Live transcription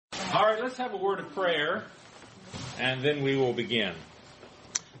All right, let's have a word of prayer, and then we will begin.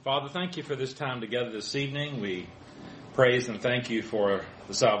 Father, thank you for this time together this evening. We praise and thank you for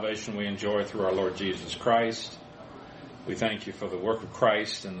the salvation we enjoy through our Lord Jesus Christ. We thank you for the work of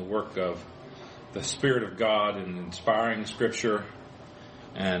Christ and the work of the Spirit of God in inspiring Scripture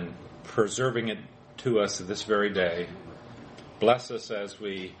and preserving it to us this very day. Bless us as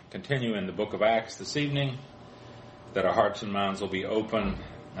we continue in the book of Acts this evening, that our hearts and minds will be open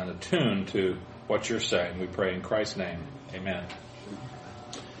and attuned to what you're saying. We pray in Christ's name. Amen.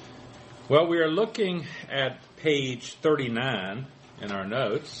 Well, we are looking at page 39 in our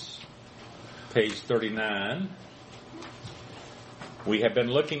notes. Page 39. We have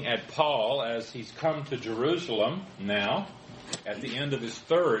been looking at Paul as he's come to Jerusalem now at the end of his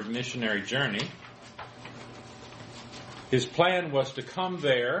third missionary journey. His plan was to come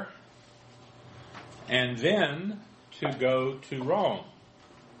there and then to go to Rome.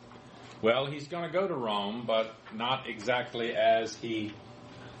 Well, he's going to go to Rome, but not exactly as he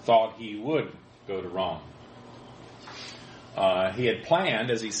thought he would go to Rome. He had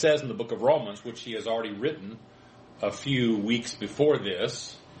planned, as he says in the book of Romans, which he has already written a few weeks before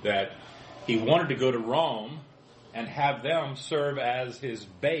this, that he wanted to go to Rome and have them serve as his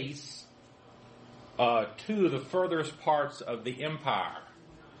base to the furthest parts of the empire.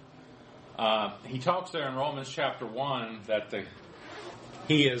 He talks there in Romans chapter 1 that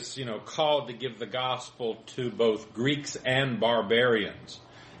he is, called to give the gospel to both Greeks and barbarians.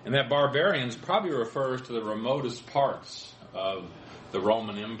 And that barbarians probably refers to the remotest parts of the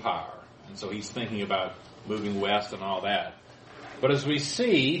Roman Empire. And so he's thinking about moving west and all that. But as we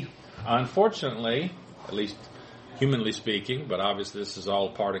see, unfortunately, at least humanly speaking, but obviously this is all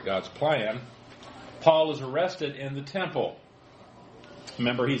part of God's plan, Paul is arrested in the temple.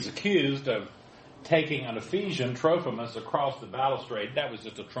 Remember, he's accused of taking an Ephesian, Trophimus, across the balustrade. That was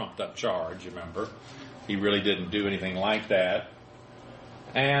just a trumped-up charge, remember. He really didn't do anything like that.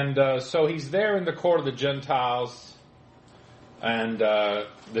 And so he's there in the court of the Gentiles, and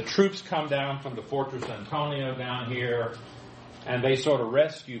the troops come down from the Fortress Antonia down here, and they sort of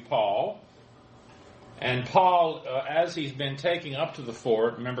rescue Paul. And Paul, as he's been taken up to the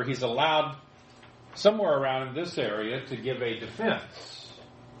fort, remember, he's allowed somewhere around in this area to give a defense.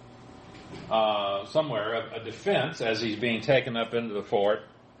 A defense as he's being taken up into the fort,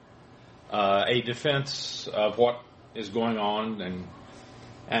 a defense of what is going on,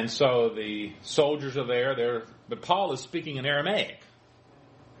 and so the soldiers are there, but Paul is speaking in Aramaic,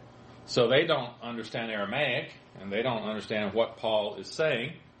 so they don't understand Aramaic, and they don't understand what Paul is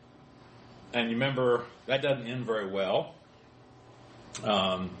saying, and you remember, that doesn't end very well.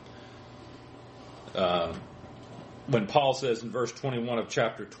 When Paul says in verse 21 of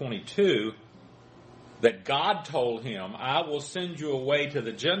chapter 22 that God told him, I will send you away to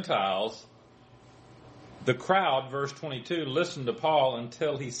the Gentiles, the crowd, verse 22, listened to Paul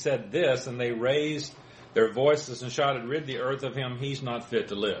until he said this, and they raised their voices and shouted, rid the earth of him, he's not fit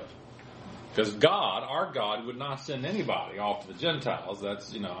to live. Because God, our God, would not send anybody off to the Gentiles.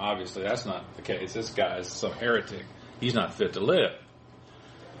 That's, obviously that's not the case. This guy is some heretic. He's not fit to live.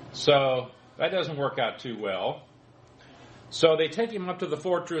 So that doesn't work out too well. So they take him up to the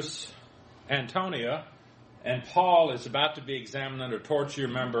Fortress Antonia, and Paul is about to be examined under torture,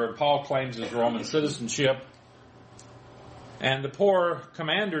 remember, and Paul claims his Roman citizenship. And the poor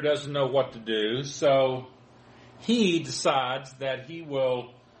commander doesn't know what to do, so he decides that he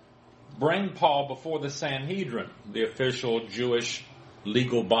will bring Paul before the Sanhedrin, the official Jewish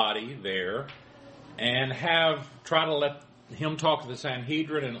legal body there, and try to let him talk to the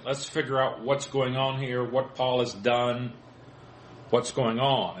Sanhedrin, and let's figure out what's going on here, what Paul has done, what's going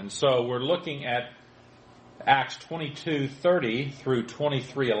on. And so we're looking at Acts 22:30 through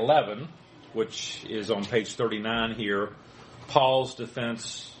 23:11, which is on page 39 here, Paul's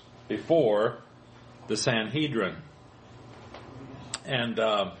defense before the Sanhedrin. And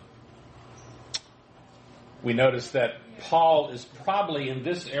we notice that Paul is probably in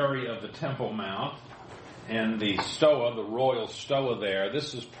this area of the Temple Mount, and the Stoa, the royal Stoa there.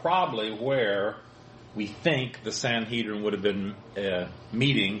 This is probably where we think the Sanhedrin would have been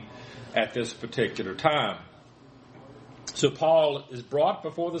meeting at this particular time. So Paul is brought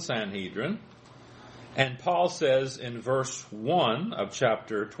before the Sanhedrin, and Paul says in verse 1 of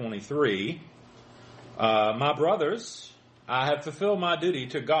chapter 23, my brothers, I have fulfilled my duty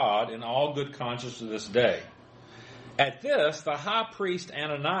to God in all good conscience to this day. At this, the high priest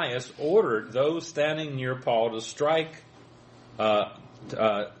Ananias ordered those standing near Paul to strike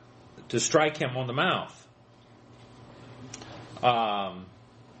him on the mouth.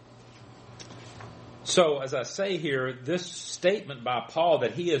 So, as I say here, this statement by Paul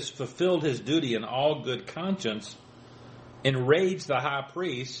that he has fulfilled his duty in all good conscience enraged the high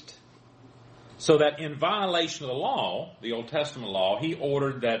priest, so that in violation of the law, the Old Testament law, he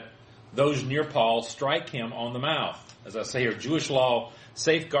ordered that those near Paul strike him on the mouth. As I say here, Jewish law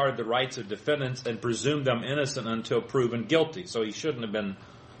safeguarded the rights of defendants and presumed them innocent until proven guilty. So he shouldn't have been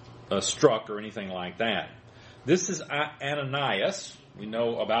struck or anything like that. This is Ananias. We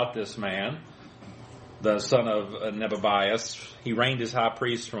know about this man, the son of Nebabias. He reigned as high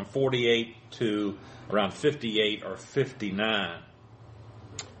priest from 48 to around 58 or 59.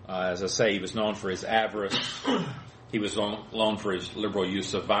 As I say, he was known for his avarice. He was known for his liberal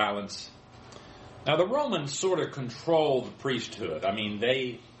use of violence. Now, the Romans sort of controlled the priesthood. I mean,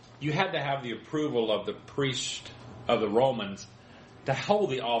 you had to have the approval of the priest of the Romans to hold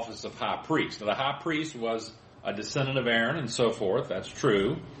the office of high priest. Now, the high priest was a descendant of Aaron and so forth. That's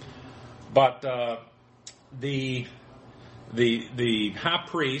true. But the high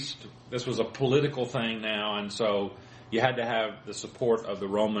priest, this was a political thing now, and so you had to have the support of the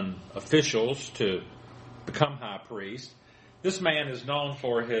Roman officials to become high priest. This man is known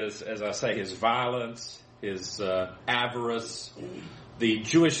for his, as I say, his violence, his avarice. The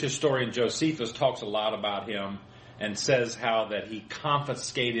Jewish historian Josephus talks a lot about him and says how that he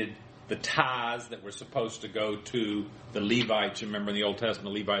confiscated the tithes that were supposed to go to the Levites. You remember in the Old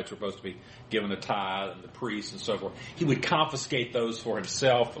Testament, the Levites were supposed to be given a tithe, and the priests and so forth. He would confiscate those for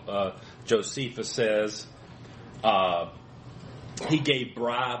himself, Josephus says. He gave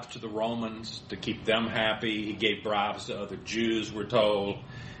bribes to the Romans to keep them happy. He gave bribes to other Jews, we're told.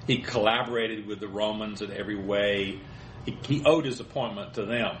 He collaborated with the Romans in every way. He owed his appointment to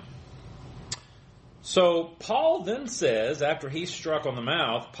them. So Paul then says, after he's struck on the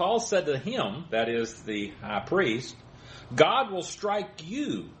mouth, Paul said to him, that is the high priest, God will strike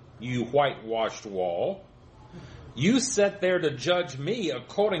you, you whitewashed wall. You sat there to judge me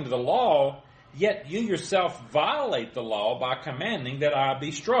according to the law, yet you yourself violate the law by commanding that I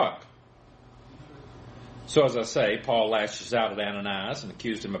be struck. So as I say, Paul lashes out at Ananias and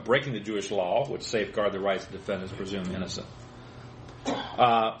accused him of breaking the Jewish law, which safeguard the rights of defendants presumed innocent.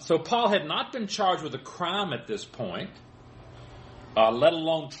 So Paul had not been charged with a crime at this point, let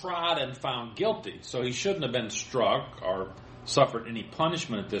alone tried and found guilty. So he shouldn't have been struck or suffered any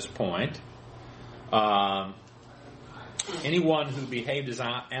punishment at this point. Anyone who behaved as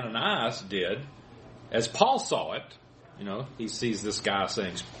Ananias did, as Paul saw it, he sees this guy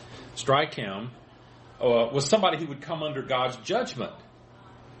saying, strike him, was somebody who would come under God's judgment.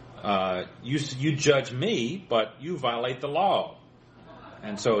 You judge me, but you violate the law.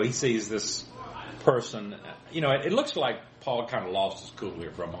 And so he sees this person, it looks like Paul kind of lost his cool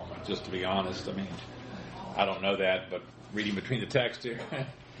here for a moment, just to be honest. I mean, I don't know that, but reading between the text here.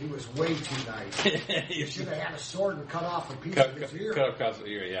 He was way too nice. He should have had a sword and cut off a piece of his ear. Cut off his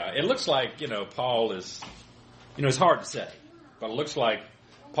ear, yeah. It looks like, Paul is, it's hard to say, but it looks like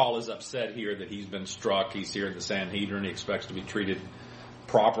Paul is upset here that he's been struck. He's here in the Sanhedrin. He expects to be treated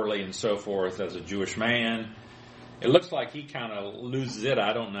properly and so forth as a Jewish man. It looks like he kind of loses it.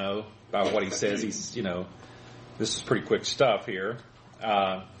 I don't know about what he says. He's, this is pretty quick stuff here.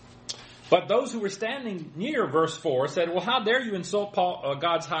 But those who were standing near, verse 4, said, well, how dare you insult Paul,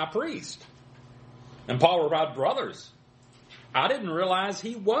 God's high priest? And Paul replied, brothers, I didn't realize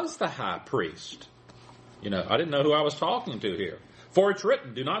he was the high priest. I didn't know who I was talking to here. For it's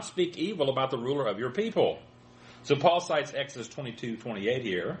written, do not speak evil about the ruler of your people. So Paul cites Exodus 22:28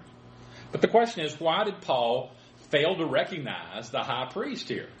 here. But the question is, why did Paul fail to recognize the high priest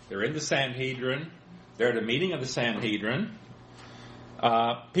here? They're in the Sanhedrin. They're at a meeting of the Sanhedrin.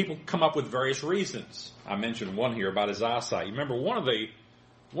 People come up with various reasons. I mentioned one here about his eyesight. You remember one of the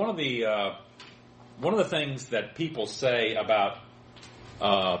things that people say about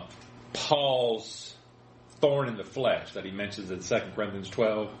Paul's thorn in the flesh that he mentions in 2 Corinthians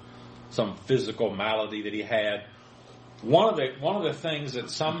 12, some physical malady that he had. One of the things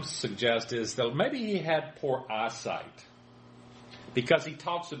that some suggest is that maybe he had poor eyesight, because he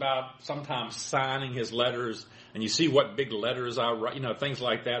talks about sometimes signing his letters, and you see what big letters I write, things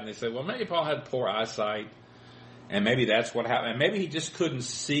like that, and they say, well, maybe Paul had poor eyesight, and maybe that's what happened. And maybe he just couldn't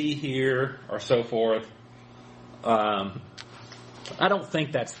see here, or so forth. I don't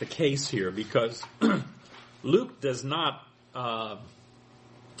think that's the case here, because Luke does not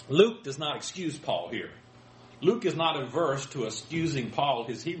excuse Paul here. Luke is not averse to excusing Paul,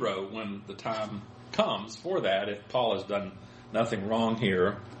 his hero, when the time comes for that, if Paul has done nothing wrong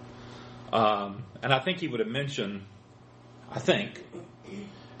here. And I think he would have mentioned,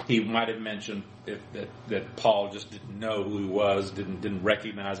 he might have mentioned that Paul just didn't know who he was, didn't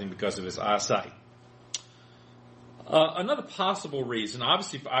recognize him because of his eyesight. Another possible reason,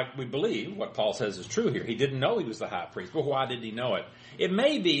 obviously, we believe what Paul says is true here. He didn't know he was the high priest, but why did he know it? It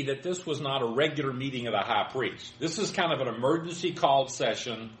may be that this was not a regular meeting of the high priest. This is kind of an emergency called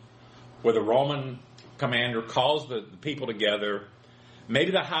session where the Roman commander calls the people together.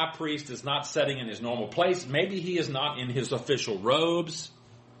 Maybe the high priest is not sitting in his normal place. Maybe he is not in his official robes.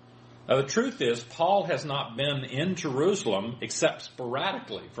 Now, the truth is, Paul has not been in Jerusalem except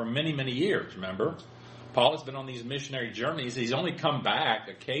sporadically for many, many years, remember? Paul has been on these missionary journeys. He's only come back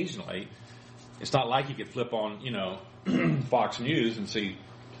occasionally. It's not like he could flip on, Fox News and see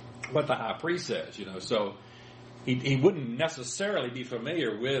what the high priest says, So he wouldn't necessarily be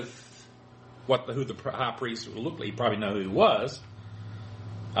familiar with who the high priest would look like. He probably know who he was.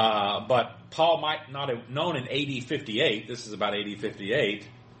 But Paul might not have known in AD 58, this is about AD 58,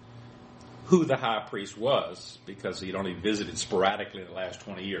 who the high priest was, because he'd only visited sporadically in the last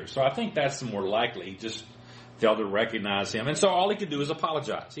 20 years. So I think that's the more likely. He just failed to recognize him. And so all he could do is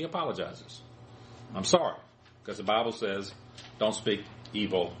apologize. He apologizes. I'm sorry, because the Bible says, don't speak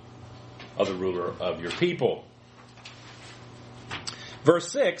evil of the ruler of your people.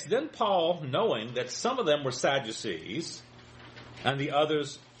 Verse 6, then Paul, knowing that some of them were Sadducees and the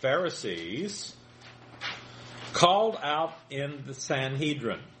others Pharisees, called out in the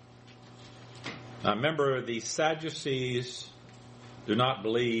Sanhedrin. Now remember, the Sadducees do not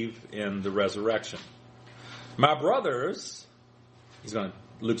believe in the resurrection. My brothers,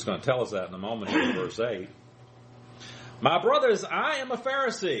 Luke's going to tell us that in a moment here in verse 8. My brothers, I am a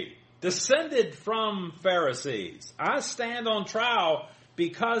Pharisee, descended from Pharisees. I stand on trial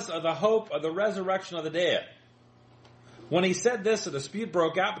because of the hope of the resurrection of the dead. When he said this, a dispute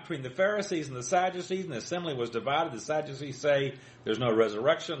broke out between the Pharisees and the Sadducees, and the assembly was divided. The Sadducees say there's no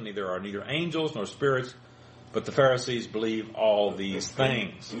resurrection, neither are neither angels nor spirits, but the Pharisees believe all these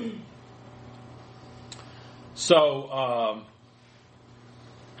things. So,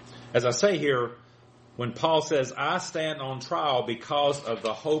 as I say here, when Paul says, I stand on trial because of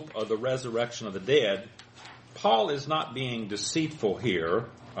the hope of the resurrection of the dead, Paul is not being deceitful here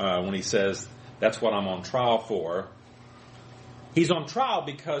when he says, that's what I'm on trial for. He's on trial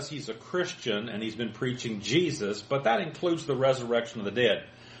because he's a Christian and he's been preaching Jesus, but that includes the resurrection of the dead.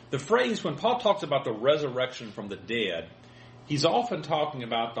 The phrase, when Paul talks about the resurrection from the dead, he's often talking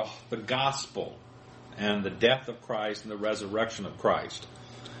about the gospel and the death of Christ and the resurrection of Christ.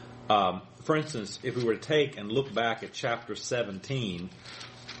 For instance, if we were to take and look back at chapter 17,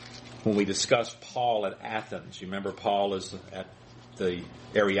 when we discussed Paul at Athens, you remember Paul is at the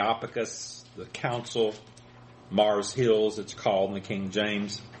Areopagus, the council, Mars Hills, it's called in the King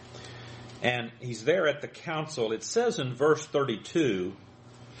James. And he's there at the council. It says in verse 32,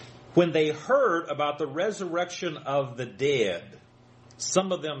 when they heard about the resurrection of the dead,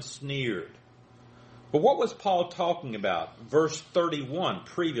 some of them sneered. But what was Paul talking about? Verse 31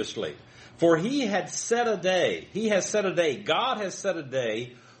 previously. For he has set a day, God has set a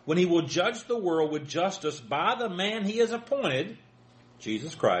day when he will judge the world with justice by the man he has appointed,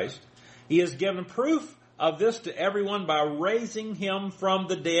 Jesus Christ. He has given proof of this to everyone by raising him from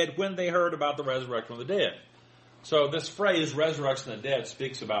the dead when they heard about the resurrection of the dead. So this phrase, resurrection of the dead,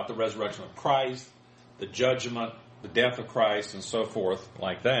 speaks about the resurrection of Christ, the judgment, the death of Christ, and so forth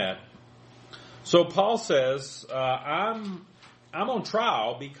like that. So Paul says, I'm on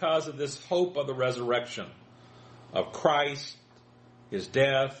trial because of this hope of the resurrection of Christ, his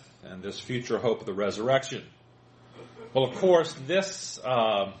death, and this future hope of the resurrection. Well, of course, this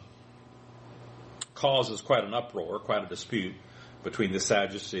causes quite an uproar, quite a dispute between the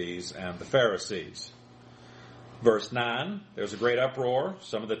Sadducees and the Pharisees. Verse 9, there's a great uproar.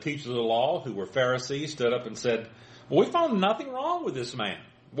 Some of the teachers of the law who were Pharisees stood up and said, well, we found nothing wrong with this man.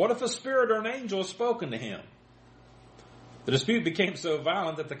 What if a spirit or an angel has spoken to him? The dispute became so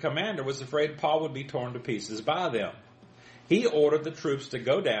violent that the commander was afraid Paul would be torn to pieces by them. He ordered the troops to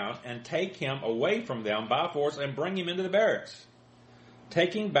go down and take him away from them by force and bring him into the barracks,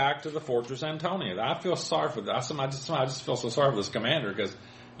 taking back to the fortress Antonia. I feel sorry for this. I just feel so sorry for this commander because,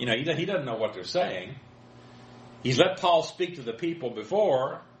 he doesn't know what they're saying. He's let Paul speak to the people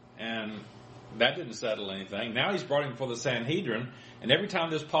before, and that didn't settle anything. Now he's brought him before the Sanhedrin, and every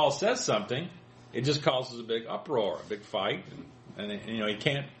time this Paul says something, it just causes a big uproar, a big fight, and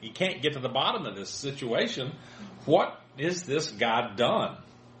he can't get to the bottom of this situation. What is this guy done?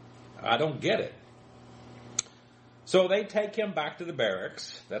 I don't get it. So they take him back to the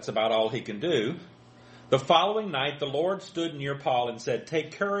barracks. That's about all he can do. The following night, the Lord stood near Paul and said,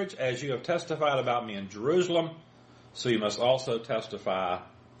 take courage as you have testified about me in Jerusalem, so you must also testify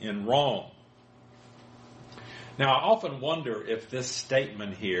in Rome. Now, I often wonder if this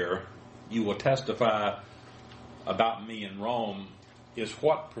statement here, you will testify about me in Rome is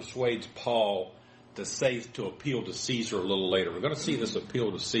what persuades Paul to appeal to Caesar a little later. We're going to see this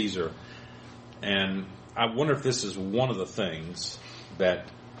appeal to Caesar, and I wonder if this is one of the things that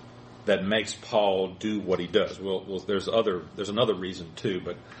makes Paul do what he does. Well, there's another reason too,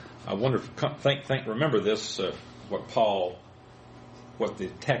 but I wonder if remember this what the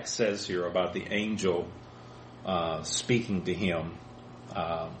text says here about the angel speaking to him.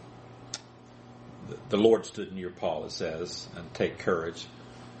 The Lord stood near Paul, it says, and take courage.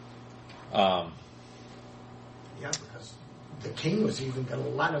 Yeah, because the king was even going to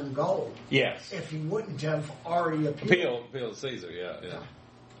let him go. Yes. If he wouldn't have already appealed. Appeal to Caesar, yeah.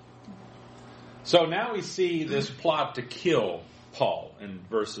 So now we see this plot to kill Paul in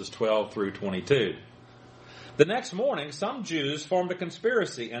verses 12 through 22. The next morning, some Jews formed a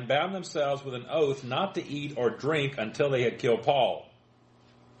conspiracy and bound themselves with an oath not to eat or drink until they had killed Paul.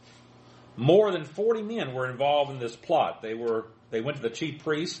 More than 40 men were involved in this plot. They went to the chief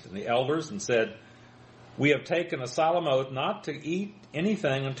priest and the elders and said, "We have taken a solemn oath not to eat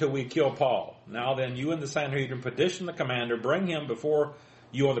anything until we kill Paul. Now then, you and the Sanhedrin petition the commander, bring him before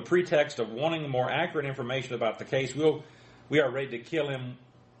you on the pretext of wanting more accurate information about the case. We are ready to kill him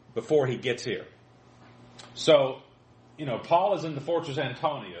before he gets here." So, Paul is in the Fortress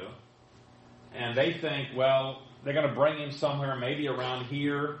Antonia, and they think, well, they're going to bring him somewhere, maybe around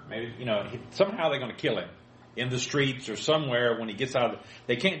here, maybe, somehow they're going to kill him in the streets or somewhere when he gets out of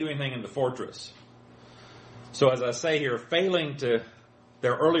they can't do anything in the fortress. So as I say here, failing to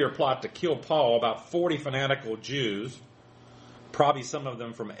their earlier plot to kill Paul, about 40 fanatical Jews, probably some of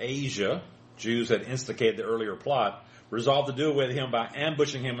them from Asia, Jews that instigated the earlier plot, resolved to do away with him by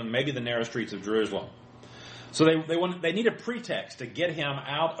ambushing him in maybe the narrow streets of Jerusalem. So they need a pretext to get him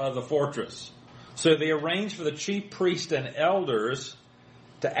out of the fortress. So they arranged for the chief priest and elders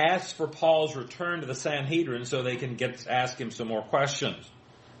to ask for Paul's return to the Sanhedrin so they can ask him some more questions.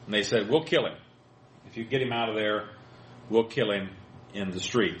 And they said, "We'll kill him. If you get him out of there, we'll kill him in the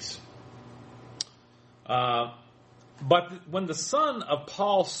streets." But when the son of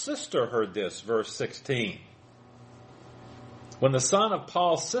Paul's sister heard this, verse 16, when the son of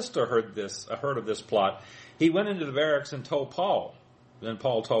Paul's sister heard of this plot, he went into the barracks and told Paul. Then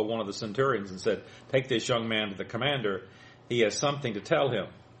Paul told one of the centurions and said, "Take this young man to the commander. He has something to tell him."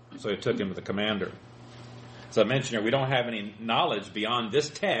 So he took him to the commander. As I mentioned here, we don't have any knowledge beyond this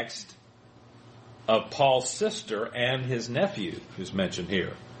text of Paul's sister and his nephew who's mentioned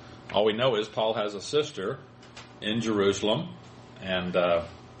here. All we know is Paul has a sister in Jerusalem, and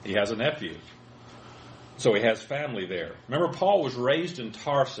he has a nephew. So he has family there. Remember, Paul was raised in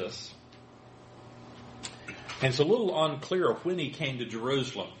Tarsus, and it's a little unclear when he came to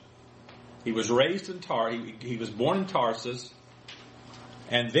Jerusalem. He was raised in he was born in Tarsus,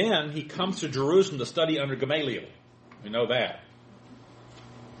 and then he comes to Jerusalem to study under Gamaliel. We know that.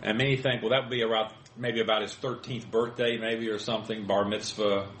 And many think, well, that would be maybe about his 13th birthday, maybe, or something, bar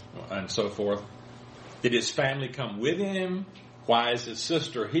mitzvah, and so forth. Did his family come with him? Why is his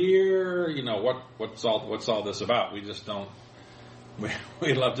sister here? What's all this about? We just don't.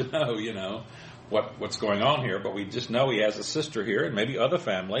 We'd love to know, what's going on here, but we just know he has a sister here and maybe other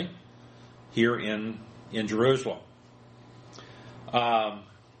family here in Jerusalem.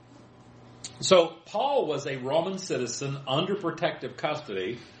 So Paul was a Roman citizen under protective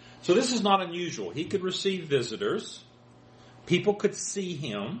custody. So this is not unusual. He could receive visitors. People could see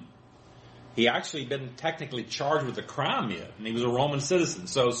him. He actually been technically charged with a crime yet, and he was a Roman citizen.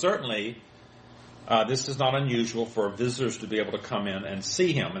 So certainly, this is not unusual for visitors to be able to come in and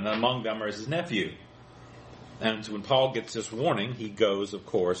see him, and among them is his nephew. And when Paul gets this warning, he goes, of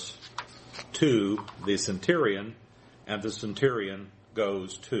course, to the centurion, and the centurion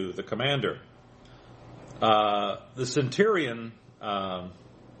goes to the commander. The centurion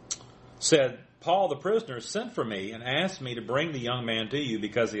said, "Paul the prisoner sent for me and asked me to bring the young man to you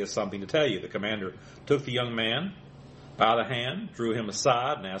because he has something to tell you." The commander took the young man by the hand, drew him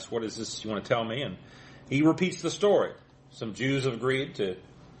aside, and asked, "What is this you want to tell me?" And he repeats the story. Some Jews have agreed to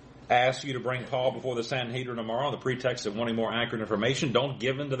ask you to bring Paul before the Sanhedrin tomorrow on the pretext of wanting more accurate information. Don't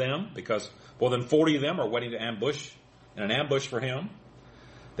give in to them, because more than 40 of them are waiting to ambush for him.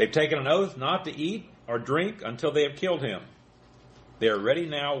 They've taken an oath not to eat or drink until they have killed him. They are ready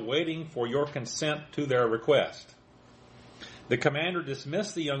now, waiting for your consent to their request. The commander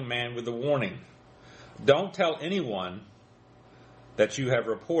dismissed the young man with the warning, "Don't tell anyone that you have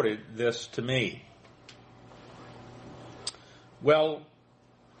reported this to me." Well,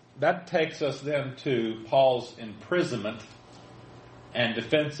 that takes us then to Paul's imprisonment and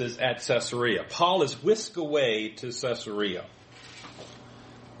defenses at Caesarea. Paul is whisked away to Caesarea.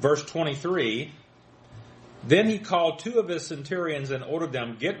 Verse 23, Then he called 2 of his centurions and ordered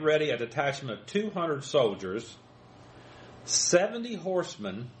them, get ready a detachment of 200 soldiers, 70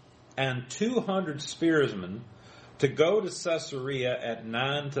 horsemen, and 200 spearsmen to go to Caesarea at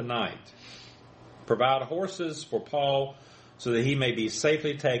 9 tonight. Provide horses for Paul so that he may be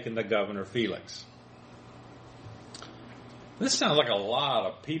safely taken to Governor Felix. This sounds like a lot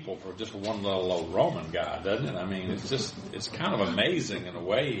of people for just one little old Roman guy, doesn't it? I mean, it's kind of amazing in a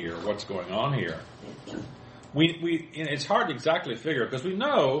way here what's going on here. It's hard to exactly figure because we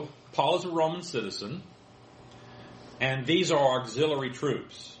know Paul is a Roman citizen, and these are auxiliary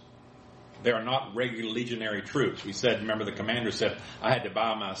troops. They are not regular legionary troops. We said, remember the commander said, I had to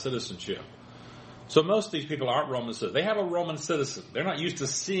buy my citizenship. So most of these people aren't Roman citizens. They have a Roman citizen. They're not used to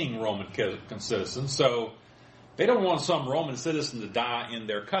seeing Roman citizens, so they don't want some Roman citizen to die in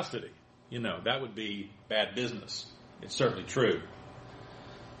their custody. That would be bad business. It's certainly true.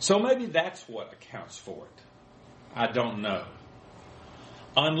 So maybe that's what accounts for it. I don't know.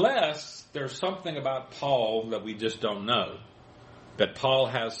 Unless there's something about Paul that we just don't know. That Paul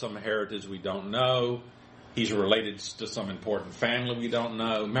has some heritage we don't know. He's related to some important family we don't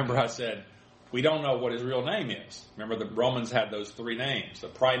know. Remember I said, we don't know what his real name is. Remember the Romans had those 3 names, the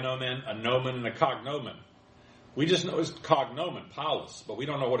praenomen, a nomen, and a cognomen. We just know his cognomen, Paulus, but we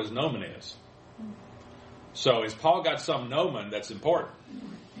don't know what his nomen is. So has Paul got some nomen that's important,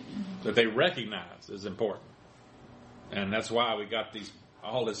 that they recognize as important? And that's why we got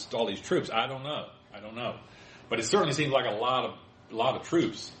all these troops. I don't know. But it certainly seems like a lot of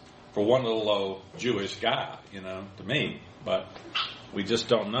troops for one little old Jewish guy, to me. But we just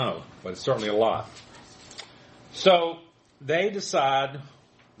don't know. But it's certainly a lot. So they decide,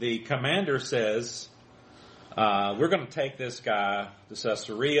 the commander says, we're going to take this guy to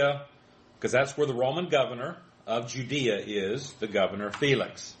Caesarea, because that's where the Roman governor of Judea is, the governor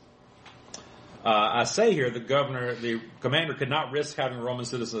Felix. I say here, the commander could not risk having a Roman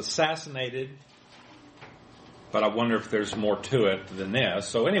citizen assassinated, but I wonder if there's more to it than this.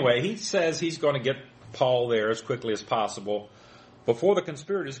 So anyway, he says he's going to get Paul there as quickly as possible before the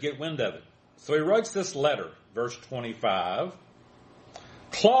conspirators get wind of it. So he writes this letter, verse 25.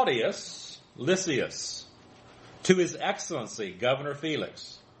 Claudius Lysias, to His Excellency, Governor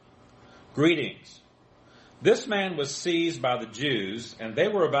Felix, greetings. This man was seized by the Jews, and they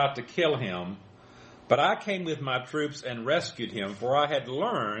were about to kill him, but I came with my troops and rescued him, for I had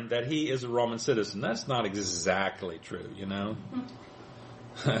learned that he is a Roman citizen. That's not exactly true,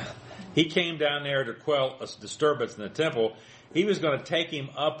 He came down there to quell a disturbance in the temple. He was going to take him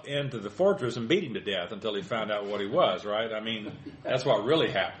up into the fortress and beat him to death until he found out what he was, right? I mean, that's what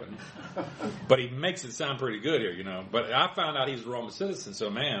really happened. But he makes it sound pretty good here, But I found out he's a Roman citizen, so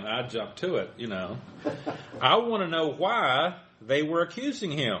man, I jumped to it, I want to know why they were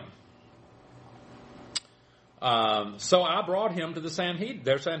accusing him. So I brought him to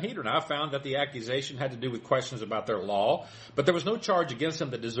their Sanhedrin. I found that the accusation had to do with questions about their law, but there was no charge against him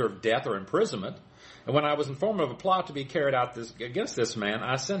that deserved death or imprisonment. And when I was informed of a plot to be carried out against this man,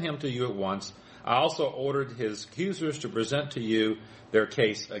 I sent him to you at once. I also ordered his accusers to present to you their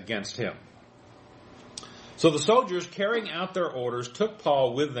case against him. So the soldiers, carrying out their orders, took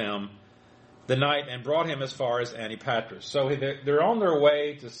Paul with them the night and brought him as far as Antipatris. So they're on their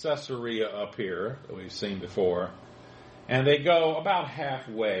way to Caesarea up here, that we've seen before. And they go about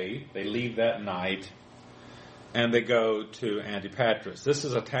halfway. They leave that night. And they go to Antipatris. This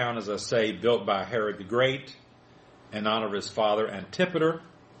is a town, as I say, built by Herod the Great in honor of his father Antipater.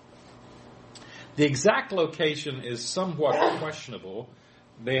 The exact location is somewhat questionable.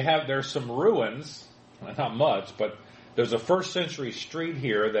 There's some ruins, not much, but there's a first century street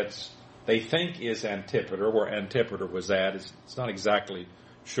here that's they think is Antipater, where Antipater was at. It's not exactly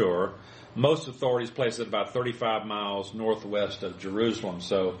sure. Most authorities place it about 35 miles northwest of Jerusalem,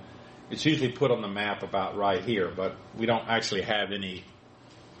 so it's usually put on the map about right here, but we don't actually have any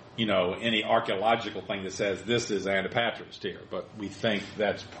archaeological thing that says this is Antipatris here, but we think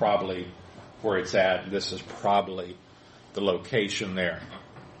that's probably where it's at. This is probably the location there.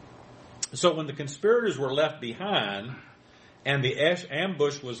 So when the conspirators were left behind and the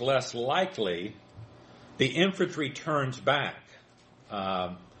ambush was less likely, the infantry turns back.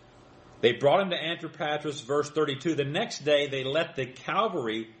 They brought him to Antipatris, verse 32. The next day they let the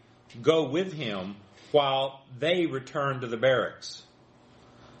cavalry go with him while they returned to the barracks.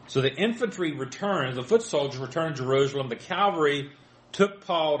 So the infantry returned, the foot soldiers returned to Jerusalem. The cavalry took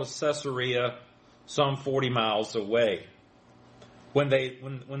Paul to Caesarea, some 40 miles away. When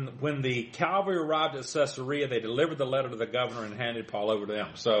the cavalry arrived at Caesarea, they delivered the letter to the governor and handed Paul over to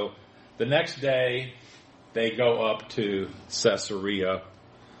them. So the next day, they go up to Caesarea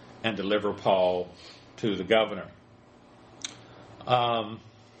and deliver Paul to the governor.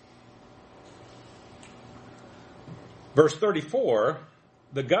 Verse 34,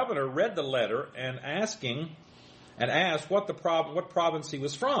 the governor read the letter and asked what province he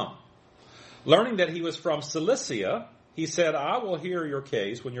was from. Learning that he was from Cilicia, he said, I will hear your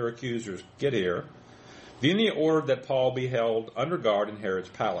case when your accusers get here. Then he ordered that Paul be held under guard in Herod's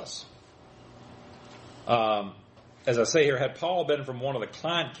palace. As I say here, had Paul been from one of the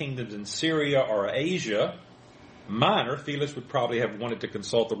client kingdoms in Syria or Asia Minor, Felix would probably have wanted to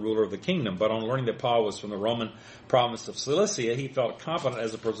consult the ruler of the kingdom. But on learning that Paul was from the Roman province of Cilicia, he felt confident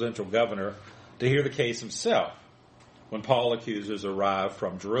as a provincial governor to hear the case himself when Paul's accusers arrived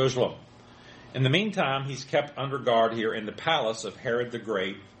from Jerusalem. In the meantime, he's kept under guard here in the palace of Herod the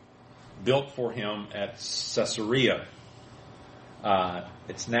Great, built for him at Caesarea.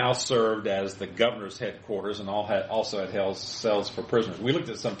 It's now served as the governor's headquarters and also it held cells for prisoners. We looked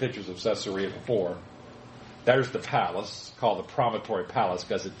at some pictures of Caesarea before. There's the palace, called the Promontory Palace,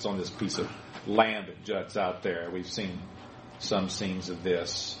 because it's on this piece of land that juts out there. We've seen some scenes of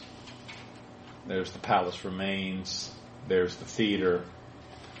this. There's the palace remains. There's the theater.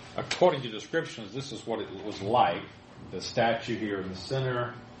 According to descriptions, this is what it was like. The statue here in the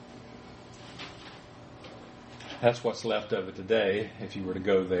center. That's what's left of it today, if you were to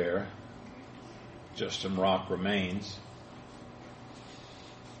go there. Just some rock remains.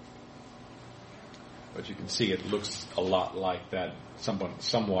 But you can see it looks a lot like that,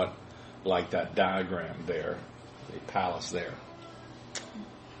 somewhat like that diagram there, the palace there.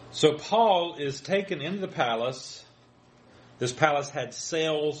 So Paul is taken into the palace. This palace had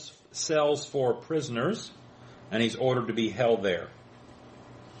cells for prisoners, and he's ordered to be held there.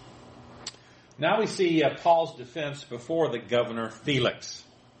 Now we see Paul's defense before the governor Felix.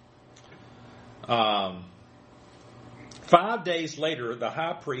 5 days later, the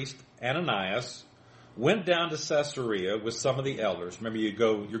high priest Ananias went down to Caesarea with some of the elders. Remember,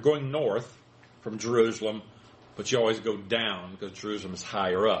 you're going north from Jerusalem, but you always go down because Jerusalem is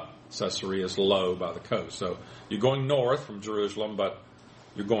higher up. Caesarea is low by the coast. So you're going north from Jerusalem, but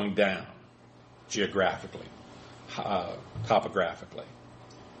you're going down geographically, topographically.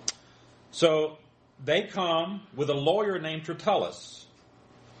 So they come with a lawyer named Tertullus,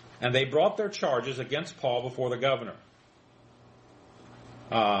 and they brought their charges against Paul before the governor.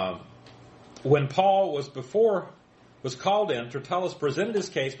 When Paul was called in, Tertullus presented his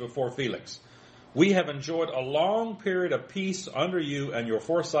case before Felix. We have enjoyed a long period of peace under you, and your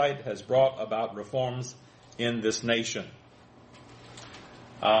foresight has brought about reforms in this nation.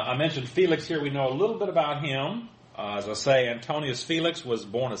 I mentioned Felix here. We know a little bit about him. As I say, Antonius Felix was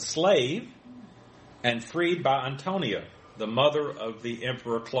born a slave and freed by Antonia, the mother of the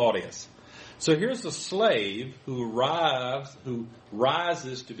Emperor Claudius. So here's a slave who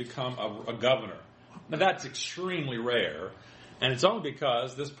rises to become a governor. Now that's extremely rare, and it's only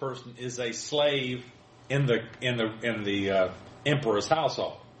because this person is a slave in the emperor's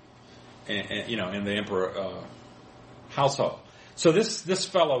household, in the emperor household. So this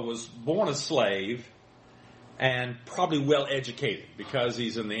fellow was born a slave and probably well educated because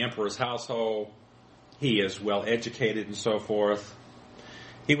he's in the emperor's household. He is well educated and so forth.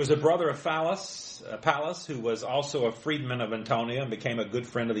 He was a brother of Pallas, who was also a freedman of Antonia and became a good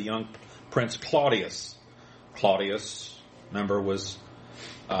friend of the young prince Claudius. Claudius, remember, was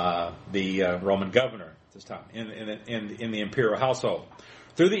the Roman governor at this time in the imperial household.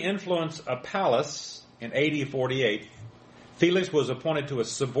 Through the influence of Pallas in AD 48, Felix was appointed to a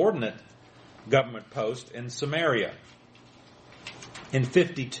subordinate government post in Samaria. In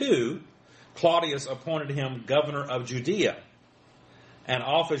 52, Claudius appointed him governor of Judea, an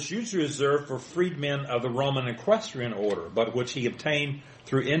office usually reserved for freedmen of the Roman equestrian order, but which he obtained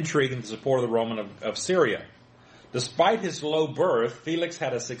through intrigue and the support of the Roman of Syria. Despite his low birth, Felix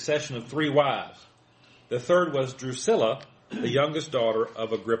had a succession of 3 wives. The third was Drusilla, the youngest daughter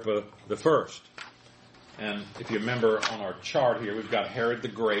of Agrippa I. And if you remember on our chart here, we've got Herod the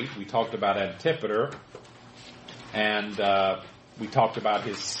Great. We talked about Antipater, and we talked about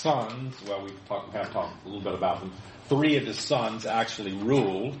his sons. Well, we have talked a little bit about them. 3 of his sons actually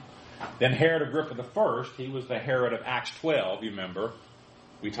ruled. Then Herod Agrippa I, he was the Herod of Acts 12, you remember.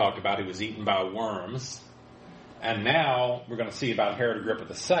 We talked about he was eaten by worms. And now we're going to see about Herod Agrippa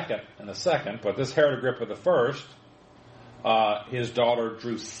II in a second. But this Herod Agrippa I, his daughter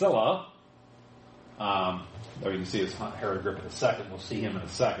Drusilla, there you can see it's Herod Agrippa II. We'll see him in a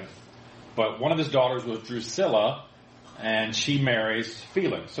second. But one of his daughters was Drusilla, and she marries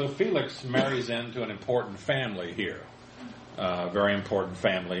Felix. So Felix marries into an important family here, very important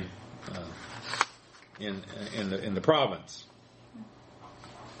family in the province.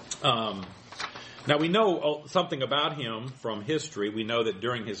 Now, we know something about him from history. We know that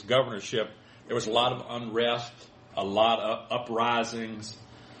during his governorship, there was a lot of unrest, a lot of uprisings.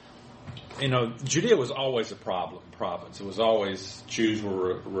 Judea was always a province. It was always, Jews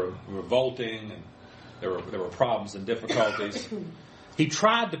were revolting, and there were problems and difficulties. He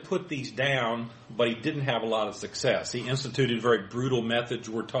tried to put these down, but he didn't have a lot of success. He instituted very brutal methods,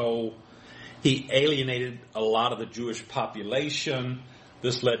 we're told. He alienated a lot of the Jewish population.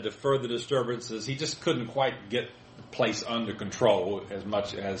 This led to further disturbances. He just couldn't quite get the place under control as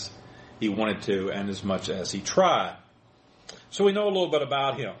much as he wanted to and as much as he tried. So we know a little bit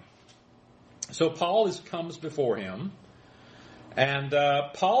about him. So Paul comes before him, and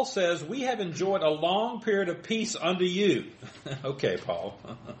Paul says, "We have enjoyed a long period of peace under you." Okay, Paul.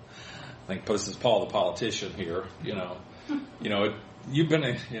 I think this is Paul the politician here. You've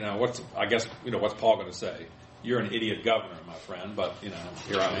been, what's Paul going to say? You're an idiot governor, my friend, but,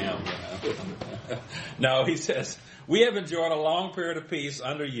 here I am, No, he says, "We have enjoyed a long period of peace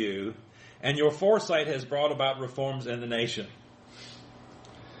under you, and your foresight has brought about reforms in the nation.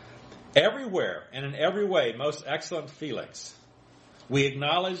 Everywhere and in every way, most excellent Felix, we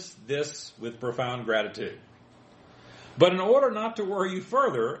acknowledge this with profound gratitude. But in order not to worry you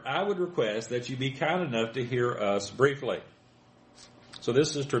further, I would request that you be kind enough to hear us briefly." So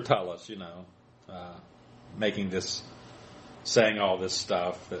this is Tertullus, saying all this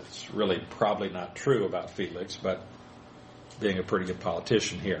stuff that's really probably not true about Felix, but being a pretty good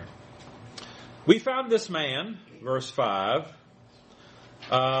politician here. "We found this man," verse 5,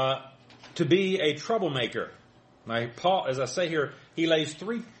 "to be a troublemaker." Now, Paul, as I say here, he lays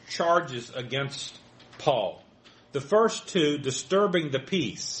 3 charges against Paul. The first 2, disturbing the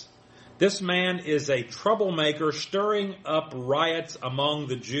peace. This man is a troublemaker, stirring up riots among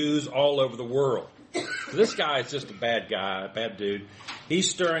the Jews all over the world. So this guy is just a bad guy, a bad dude. He's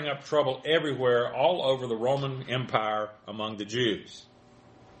stirring up trouble everywhere, all over the Roman Empire among the Jews.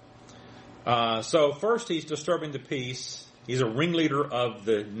 So first, he's disturbing the peace. He's a ringleader of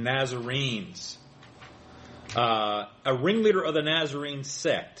the Nazarenes, a ringleader of the Nazarene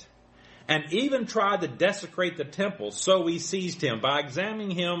sect, and even tried to desecrate the temple. So we seized him. By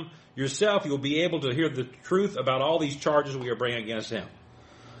examining him yourself, you'll be able to hear the truth about all these charges we are bringing against him.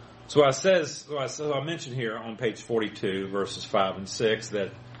 So I mentioned here on page 42, verses 5 and 6,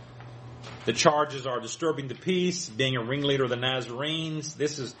 that the charges are disturbing the peace, being a ringleader of the Nazarenes.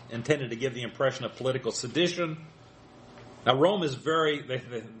 This is intended to give the impression of political sedition. Now, Rome is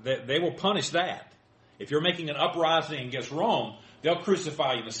they will punish that. If you're making an uprising against Rome, they'll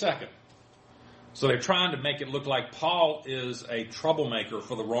crucify you in a second. So they're trying to make it look like Paul is a troublemaker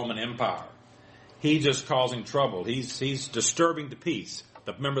for the Roman Empire. He's just causing trouble. He's disturbing the peace.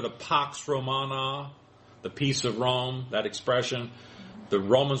 Remember the Pax Romana, the peace of Rome, that expression? The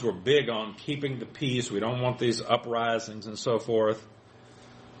Romans were big on keeping the peace. We don't want these uprisings and so forth.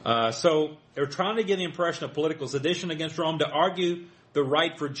 So they're trying to get the impression of political sedition against Rome, to argue the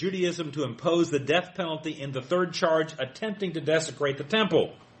right for Judaism to impose the death penalty in the third charge, attempting to desecrate the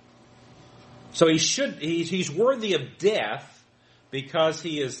temple. So he's worthy of death because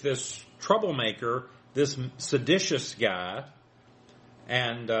he is this troublemaker, this seditious guy,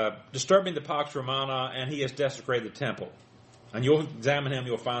 and disturbing the Pax Romana, and he has desecrated the temple. And you'll examine him,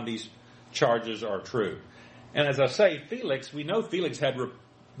 you'll find these charges are true. And as I say, Felix, we know Felix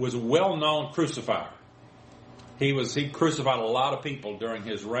was a well-known crucifier. He crucified a lot of people during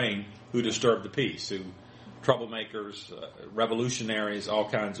his reign who disturbed the peace, troublemakers, revolutionaries, all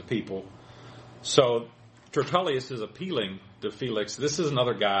kinds of people. So Tertullus is appealing to Felix. This is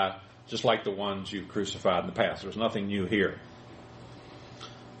another guy just like the ones you crucified in the past. There's nothing new here.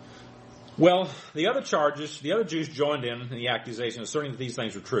 Well, the other Jews joined in the accusation, asserting that these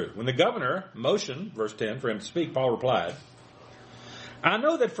things were true. When the governor motioned, verse 10, for him to speak, Paul replied, "I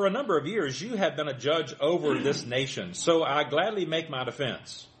know that for a number of years you have been a judge over this nation, so I gladly make my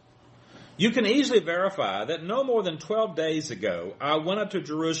defense. You can easily verify that no more than 12 days ago I went up to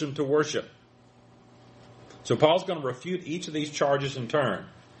Jerusalem to worship." So Paul's going to refute each of these charges in turn.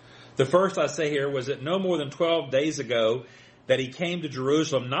 The first I say here was that no more than 12 days ago that he came to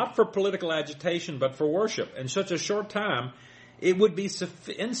Jerusalem, not for political agitation, but for worship. In such a short time, it would be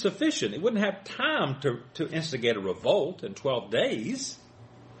insufficient. It wouldn't have time to instigate a revolt in 12 days.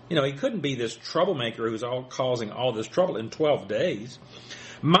 He couldn't be this troublemaker who's causing all this trouble in 12 days.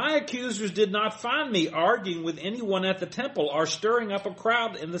 "My accusers did not find me arguing with anyone at the temple or stirring up a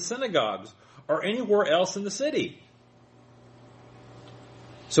crowd in the synagogues or anywhere else in the city."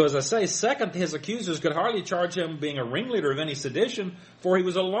 So as I say, second, his accusers could hardly charge him being a ringleader of any sedition, for he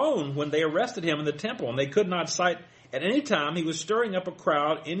was alone when they arrested him in the temple, and they could not cite at any time he was stirring up a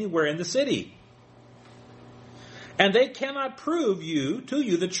crowd anywhere in the city. And they cannot prove to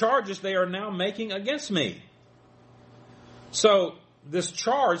you the charges they are now making against me. So this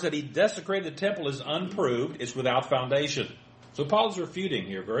charge that he desecrated the temple is unproved. It's without foundation. So Paul's refuting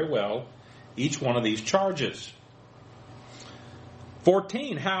here very well each one of these charges.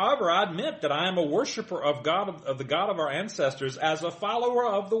 14, however, I admit that I am a worshiper of the God of our ancestors as a follower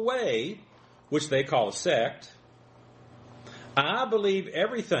of the way, which they call a sect. I believe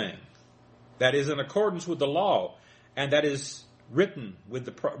everything that is in accordance with the law and that is written in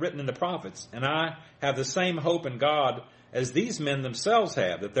the prophets. And I have the same hope in God as these men themselves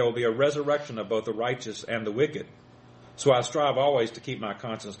have, that there will be a resurrection of both the righteous and the wicked. So I strive always to keep my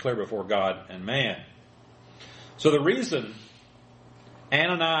conscience clear before God and man. So the reason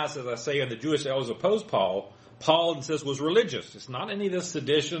Ananias, as I say, and the Jewish elders opposed Paul says was religious. It's not any of this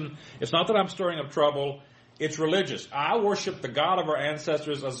sedition. It's not that I'm stirring up trouble. It's religious. I worship the God of our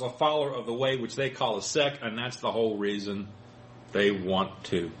ancestors as a follower of the way, which they call a sect, and that's the whole reason they want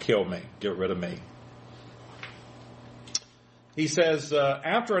to kill me, get rid of me. He says,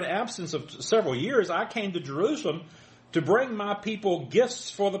 after an absence of several years, I came to Jerusalem to bring my people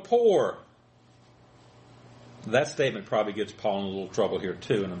gifts for the poor. That statement probably gets Paul in a little trouble here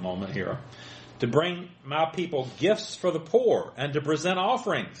too in a moment here. To bring my people gifts for the poor and to present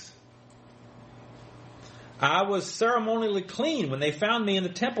offerings. I was ceremonially clean when they found me in the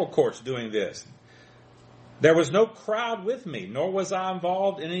temple courts doing this. There was no crowd with me, nor was I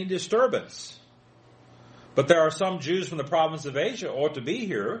involved in any disturbance. But there are some Jews from the province of Asia ought to be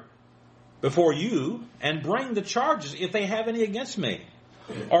here before you and bring the charges if they have any against me.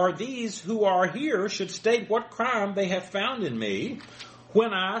 Or these who are here should state what crime they have found in me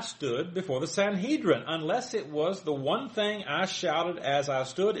when I stood before the Sanhedrin, unless it was the one thing I shouted as I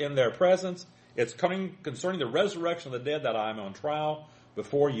stood in their presence. It's concerning the resurrection of the dead that I am on trial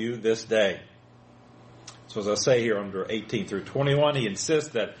before you this day. So as I say here under 18 through 21, he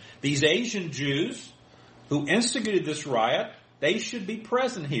insists that these Asian Jews who instigated this riot, they should be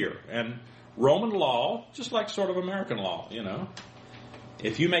present here. And Roman law, just like sort of American law,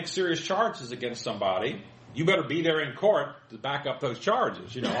 if you make serious charges against somebody, you better be there in court to back up those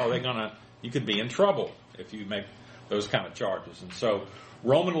charges. You could be in trouble if you make those kind of charges. And so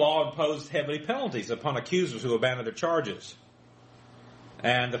Roman law imposed heavy penalties upon accusers who abandoned their charges.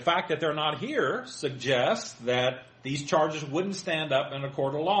 And the fact that they're not here suggests that these charges wouldn't stand up in a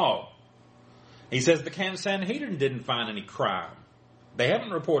court of law. He says the Sanhedrin didn't find any crime. They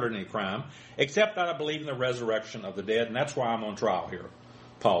haven't reported any crime, except that I believe in the resurrection of the dead, and that's why I'm on trial here,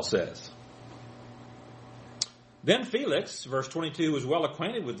 Paul says. Then Felix, verse 22, who was well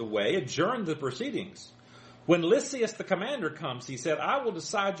acquainted with the way, adjourned the proceedings. When Lysias the commander comes, he said, I will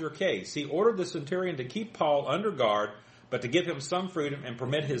decide your case. He ordered the centurion to keep Paul under guard, but to give him some freedom and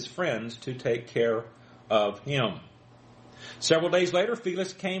permit his friends to take care of him. Several days later,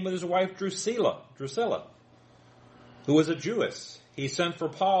 Felix came with his wife Drusilla, who was a Jewess. He sent for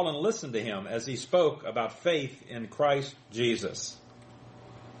Paul and listened to him as he spoke about faith in Christ Jesus.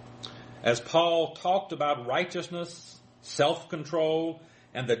 As Paul talked about righteousness, self-control,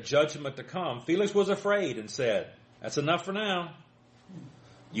 and the judgment to come, Felix was afraid and said, that's enough for now.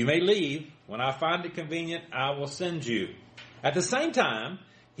 You may leave. When I find it convenient, I will send you. At the same time,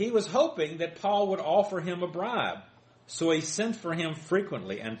 he was hoping that Paul would offer him a bribe. So he sent for him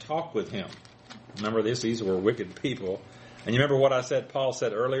frequently and talked with him. Remember this? These were wicked people. And you remember what Paul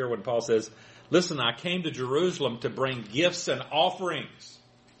said earlier when Paul says, listen, I came to Jerusalem to bring gifts and offerings.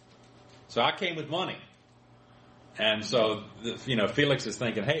 So I came with money. And so, Felix is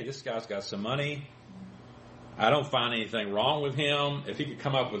thinking, hey, this guy's got some money. I don't find anything wrong with him. If he could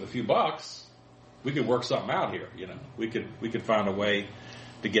come up with a few bucks, we could work something out here. We could find a way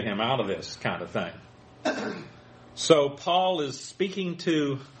to get him out of this kind of thing. So Paul is speaking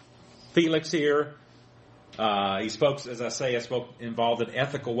to Felix here. He spoke, as I say, involved an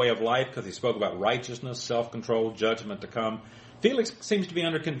ethical way of life because he spoke about righteousness, self-control, judgment to come. Felix seems to be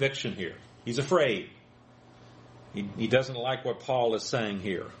under conviction here. He's afraid. He doesn't like what Paul is saying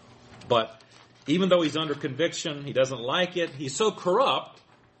here. But even though he's under conviction, he doesn't like it. He's so corrupt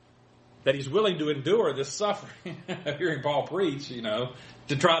that he's willing to endure this suffering, hearing Paul preach,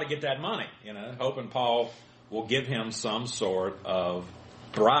 to try to get that money, hoping Paul will give him some sort of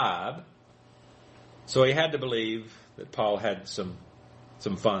bribe. So he had to believe that Paul had some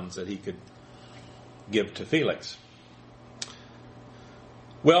funds that he could give to Felix.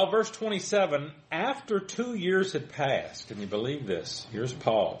 Well, verse 27, after 2 years had passed, can you believe this? Here's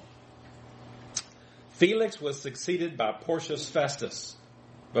Paul. Felix was succeeded by Porcius Festus.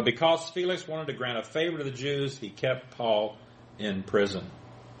 But because Felix wanted to grant a favor to the Jews, he kept Paul in prison.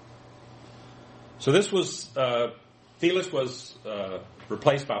 So this was Felix was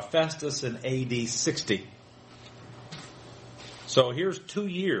replaced by Festus in AD 60. So here's 2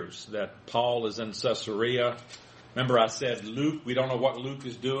 years that Paul is in Caesarea. Remember I said Luke, we don't know what Luke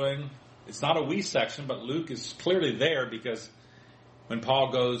is doing. It's not a we section, but Luke is clearly there because when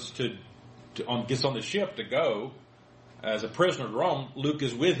Paul goes gets on the ship to go as a prisoner to Rome, Luke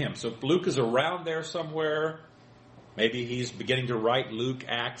is with him. So Luke is around there somewhere. Maybe he's beginning to write Luke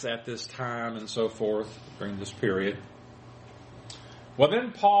Acts at this time and so forth during this period. Well,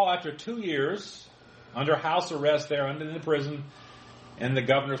 then Paul, after 2 years, under house arrest there, under the prison, in the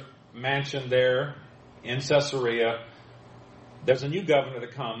governor's mansion there in Caesarea, there's a new governor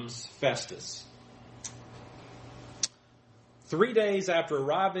that comes, Festus. 3 days after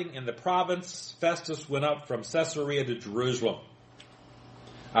arriving in the province, Festus went up from Caesarea to Jerusalem.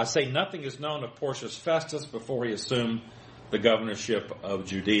 I say nothing is known of Porcius Festus before he assumed the governorship of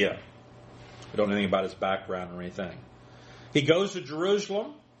Judea. We don't know anything about his background or anything. He goes to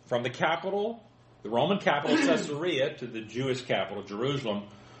Jerusalem from the capital, the Roman capital Caesarea, to the Jewish capital Jerusalem,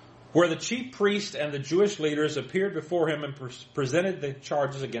 where the chief priest and the Jewish leaders appeared before him and presented the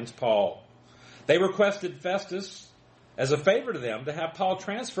charges against Paul. They requested Festus, as a favor to them, to have Paul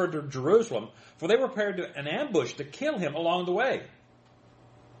transferred to Jerusalem, for they were prepared to an ambush to kill him along the way.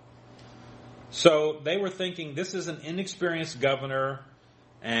 So they were thinking, this is an inexperienced governor,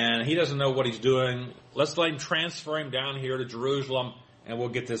 and he doesn't know what he's doing. Let's let him transfer him down here to Jerusalem, and we'll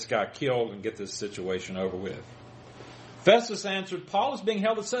get this guy killed and get this situation over with. Festus answered, Paul is being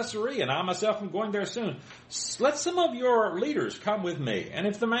held at Caesarea, and I myself am going there soon. Let some of your leaders come with me, and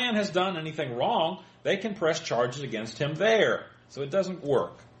if the man has done anything wrong, they can press charges against him there. So it doesn't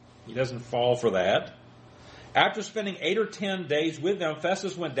work. He doesn't fall for that. After spending 8 or 10 days with them,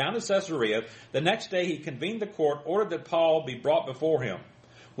 Festus went down to Caesarea. The next day he convened the court, ordered that Paul be brought before him.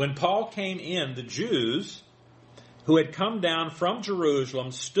 When Paul came in, the Jews who had come down from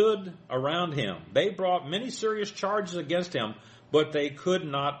Jerusalem stood around him. They brought many serious charges against him, but they could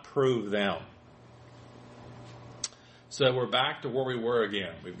not prove them. So we're back to where we were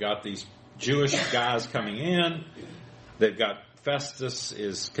again. We've got these Jewish guys coming in. They've got Festus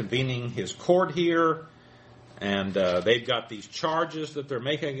is convening his court here. And they've got these charges that they're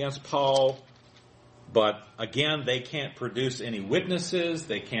making against Paul. But again, they can't produce any witnesses.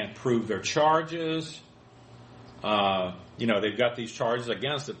 They can't prove their charges. They've got these charges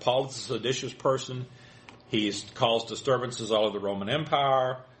against that Paul is a seditious person. He's caused disturbances all over the Roman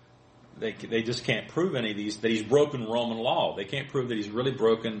Empire. They just can't prove any of these, that he's broken Roman law. They can't prove that he's really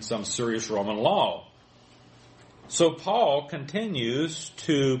broken some serious Roman law. So Paul continues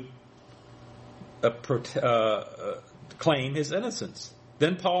to claim his innocence.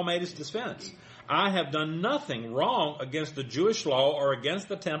 Then Paul made his defense. I have done nothing wrong against the Jewish law or against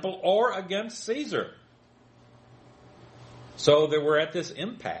the temple or against Caesar. So they were at this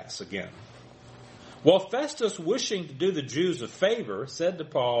impasse again. Well, Festus, wishing to do the Jews a favor, said to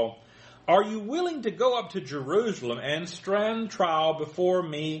Paul, are you willing to go up to Jerusalem and stand trial before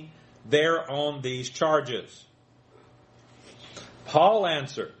me there on these charges? Paul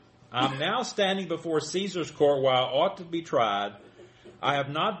answered, I'm now standing before Caesar's court where I ought to be tried. I have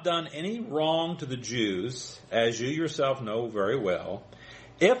not done any wrong to the Jews, as you yourself know very well.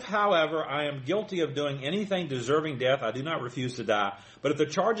 If, however, I am guilty of doing anything deserving death, I do not refuse to die. But if the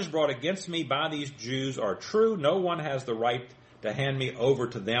charges brought against me by these Jews are true, no one has the right to hand me over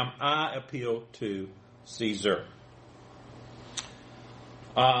to them. I appeal to Caesar.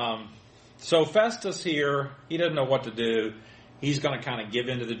 So Festus here, he doesn't know what to do. He's going to kind of give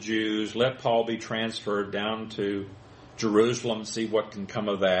in to the Jews, let Paul be transferred down to Jerusalem, see what can come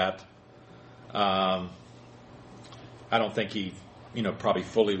of that. I don't think he, probably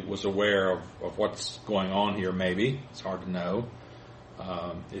fully was aware of what's going on here, maybe. It's hard to know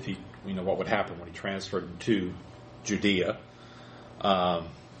if he, what would happen when he transferred to Judea. About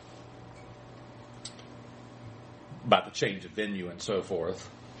the change of venue and so forth.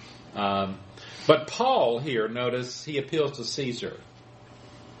 But Paul here, notice, he appeals to Caesar.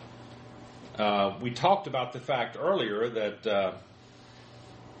 We talked about the fact earlier that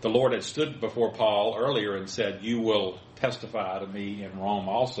the Lord had stood before Paul earlier and said, you will testify to me in Rome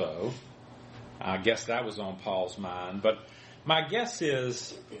also. I guess that was on Paul's mind. But my guess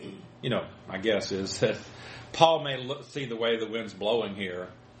is that Paul may see the way the wind's blowing here.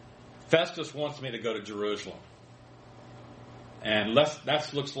 Festus wants me to go to Jerusalem. And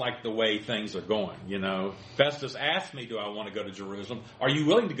that looks like the way things are going, Festus asked me, do I want to go to Jerusalem? Are you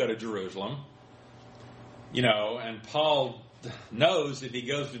willing to go to Jerusalem? And Paul knows if he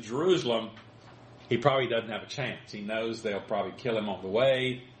goes to Jerusalem, he probably doesn't have a chance. He knows they'll probably kill him on the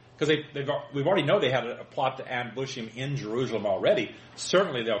way, because we've already know they had a plot to ambush him in Jerusalem already.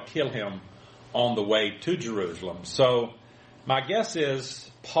 Certainly they'll kill him on the way to Jerusalem. So my guess is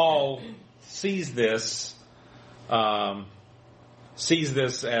Paul sees this as,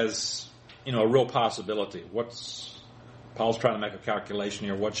 a real possibility. Paul's trying to make a calculation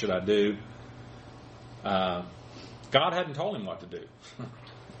here. What should I do? God hadn't told him what to do.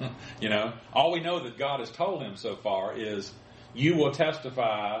 All we know that God has told him so far is, you will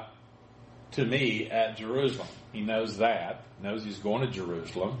testify to me at Jerusalem. He knows that, knows he's going to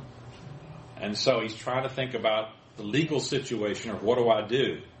Jerusalem. And so he's trying to think about the legal situation, or what do I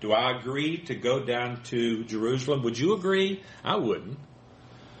do? Do I agree to go down to Jerusalem? Would you agree? I wouldn't.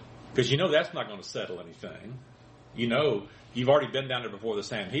 Because that's not going to settle anything. You've already been down there before the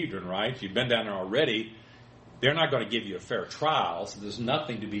Sanhedrin, right? You've been down there already. They're not going to give you a fair trial, so there's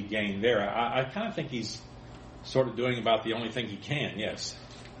nothing to be gained there. I kind of think he's sort of doing about the only thing he can, yes.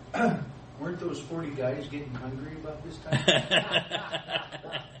 Weren't those 40 guys getting hungry about this time?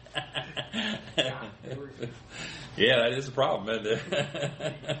 Yeah, that is a problem, isn't it?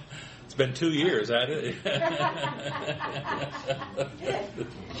 It's been 2 years, hasn't it?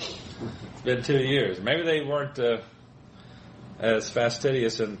 It's been 2 years. Maybe they weren't as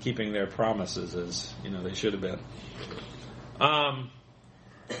fastidious in keeping their promises as they should have been.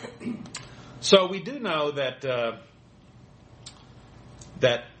 So we do know that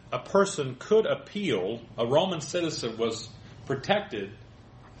that a person could appeal. A Roman citizen was protected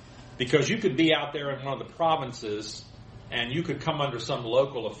because you could be out there in one of the provinces and you could come under some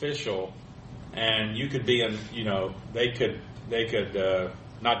local official and you could be in, they could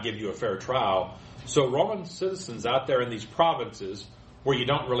not give you a fair trial. So Roman citizens out there in these provinces where you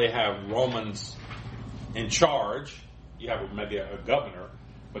don't really have Romans in charge, you have maybe a governor,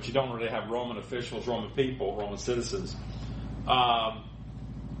 but you don't really have Roman officials, Roman people, Roman citizens.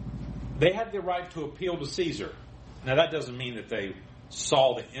 They had the right to appeal to Caesar. Now that doesn't mean that they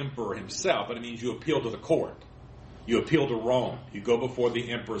saw the emperor himself, but it means you appeal to the court. You appeal to Rome. You go before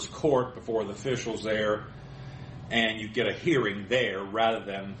the emperor's court, before the officials there, and you get a hearing there rather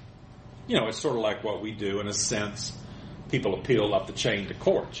than, it's sort of like what we do in a sense. People appeal up the chain to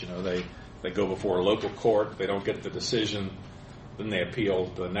courts. They go before a local court. If they don't get the decision, then they appeal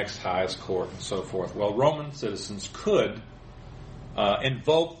to the next highest court and so forth. Well, Roman citizens could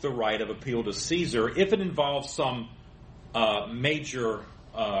invoke the right of appeal to Caesar if it involves some major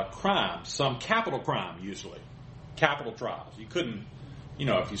crime, some capital crime usually. Capital trials. You couldn't,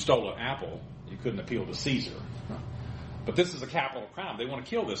 if you stole an apple, you couldn't appeal to Caesar. But this is a capital crime. They want to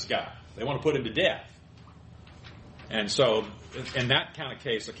kill this guy. They want to put him to death. And so, in that kind of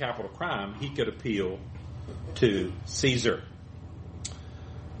case, a capital crime, he could appeal to Caesar.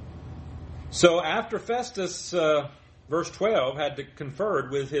 So after Festus, verse 12, had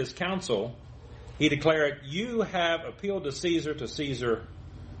conferred with his council, he declared, "You have appealed to Caesar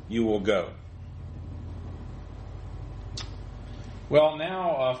you will go." Well,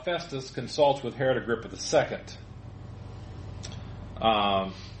 now Festus consults with Herod Agrippa II.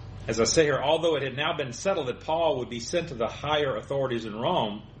 As I say here, although it had now been settled that Paul would be sent to the higher authorities in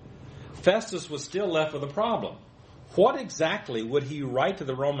Rome, Festus was still left with a problem. What exactly would he write to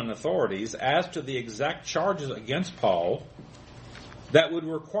the Roman authorities as to the exact charges against Paul that would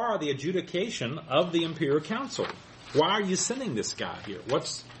require the adjudication of the imperial council? Why are you sending this guy here?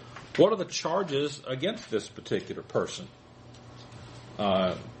 What are the charges against this particular person?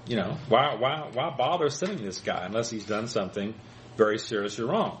 Why bother sending this guy unless he's done something very seriously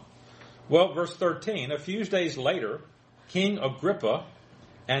wrong? Well, verse 13, a few days later, King Agrippa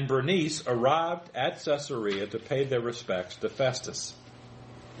and Bernice arrived at Caesarea to pay their respects to Festus.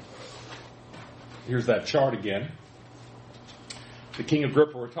 Here's that chart again. The King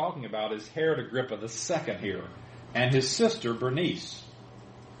Agrippa we're talking about is Herod Agrippa II here, and his sister Bernice.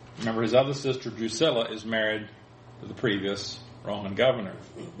 Remember, his other sister Drusilla is married to the previous Roman governor.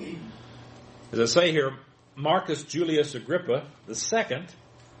 As I say here, Marcus Julius Agrippa II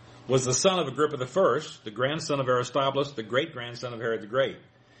was the son of Agrippa I, the grandson of Aristobulus, the great-grandson of Herod the Great.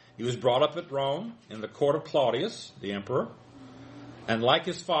 He was brought up at Rome in the court of Claudius, the emperor, and like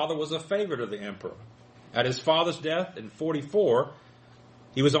his father was a favorite of the emperor. At his father's death in 44,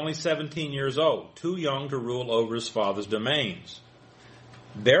 he was only 17 years old, too young to rule over his father's domains.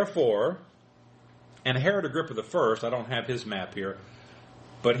 Therefore, and Herod Agrippa I, I don't have his map here,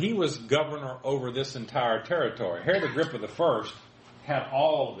 but he was governor over this entire territory. Herod Agrippa I had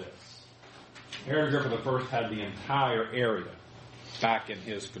all of this. Herod Agrippa I had the entire area back in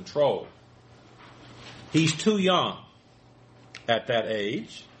his control. He's too young at that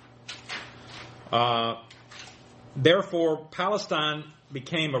age. Therefore, Palestine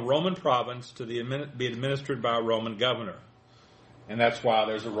became a Roman province to be administered by a Roman governor. And that's why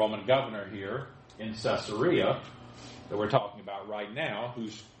there's a Roman governor here in Caesarea that we're talking about right now,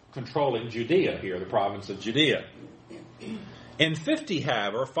 who's controlling Judea here, the province of Judea. In 50,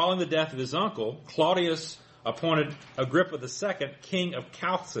 however, following the death of his uncle, Claudius appointed Agrippa II king of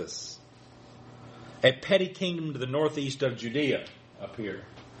Chalcis, a petty kingdom to the northeast of Judea up here.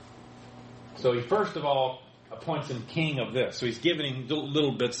 So he first of all appoints him king of this. So he's giving him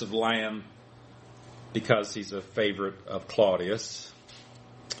little bits of land because he's a favorite of Claudius.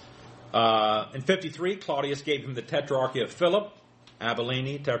 In 53, Claudius gave him the tetrarchy of Philip,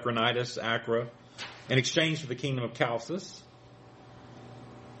 Abilene, Trachonitis, Acra, in exchange for the kingdom of Chalcis.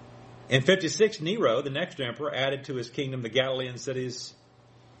 In 56, Nero, the next emperor, added to his kingdom the Galilean cities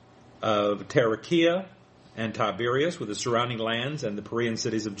of Tarichea and Tiberias with the surrounding lands and the Perean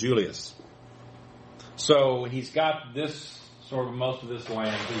cities of Julius. So he's got this, sort of most of this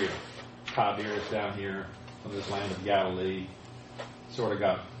land here. Tiberias down here, from this land of Galilee. Sort of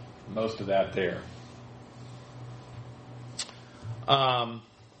got most of that there.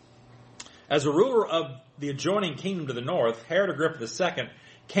 As a ruler of the adjoining kingdom to the north, Herod Agrippa II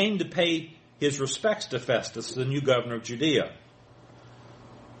came to pay his respects to Festus, the new governor of Judea.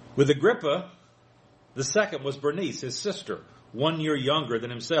 With Agrippa, the second was Bernice, his sister, 1 year younger than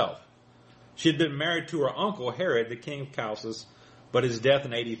himself. She had been married to her uncle Herod, the king of Chalcis, but his death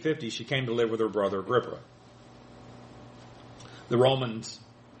in AD 50, she came to live with her brother Agrippa. The Roman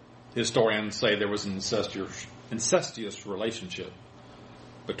historians say there was an incestuous relationship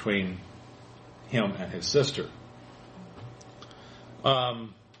between him and his sister.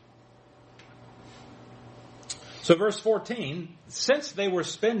 So verse 14, since they were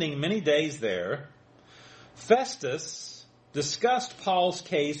spending many days there, Festus discussed Paul's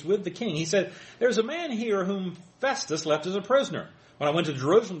case with the king. He said, there's a man here whom Festus left as a prisoner. When I went to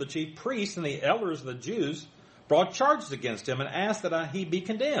Jerusalem, the chief priests and the elders of the Jews brought charges against him and asked that he be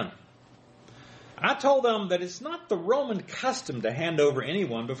condemned. I told them that it's not the Roman custom to hand over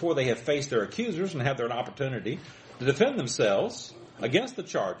anyone before they have faced their accusers and have their opportunity to defend themselves against the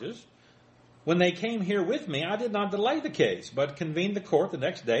charges. When they came here with me, I did not delay the case, but convened the court the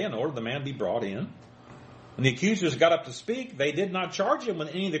next day and ordered the man be brought in. When the accusers got up to speak, they did not charge him with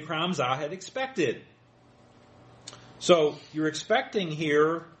any of the crimes I had expected. So you're expecting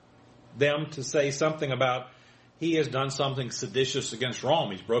here them to say something about he has done something seditious against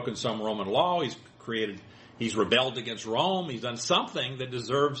Rome. He's broken some Roman law. He's rebelled against Rome. He's done something that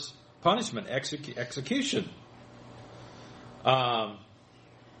deserves punishment, execution. But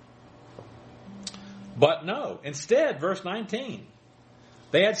no, instead, verse 19,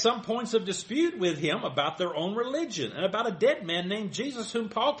 they had some points of dispute with him about their own religion and about a dead man named Jesus whom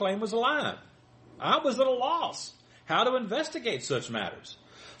Paul claimed was alive. I was at a loss how to investigate such matters.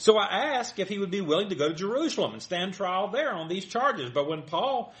 So I asked if he would be willing to go to Jerusalem and stand trial there on these charges. But when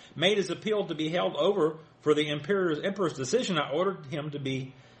Paul made his appeal to be held over for the emperor's decision, I ordered him to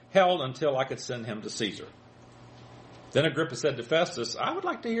be held until I could send him to Caesar. Then Agrippa said to Festus, I would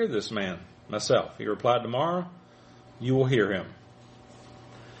like to hear this man myself. He replied, tomorrow you will hear him.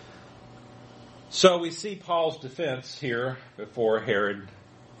 So we see Paul's defense here before Herod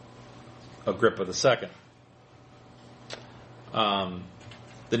Agrippa II.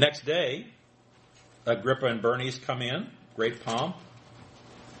 The next day, Agrippa and Bernice come in, great pomp,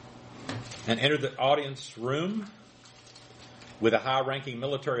 and enter the audience room with the high-ranking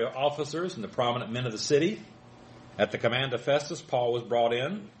military officers and the prominent men of the city. At the command of Festus, Paul was brought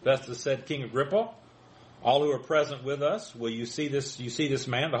in. Festus said, King Agrippa, all who are present with us, will you see this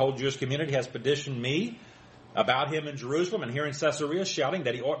man? The whole Jewish community has petitioned me about him in Jerusalem and here in Caesarea, shouting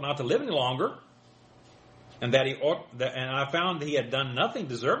that he ought not to live any longer, and and I found that he had done nothing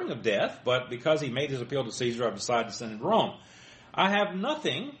deserving of death, but because he made his appeal to Caesar, I've decided to send him to Rome. I have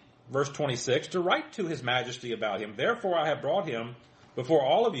nothing, verse 26, to write to his majesty about him. Therefore, I have brought him before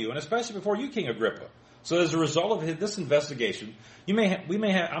all of you, and especially before you, King Agrippa. So as a result of this investigation, I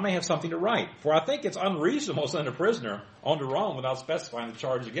may have something to write. For I think it's unreasonable to send a prisoner on to Rome without specifying the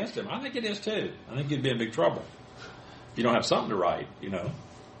charge against him. I think it is too. I think you'd be in big trouble if you don't have something to write,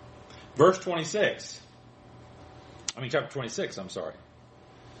 Verse 26. Chapter 26, I'm sorry.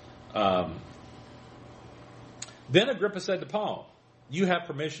 Then Agrippa said to Paul, you have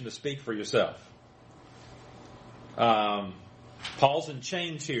permission to speak for yourself. Paul's in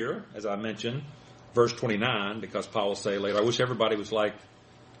chains here, as I mentioned, verse 29, because Paul will say later, I wish everybody was like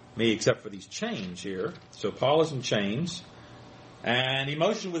me except for these chains here. So Paul is in chains, and he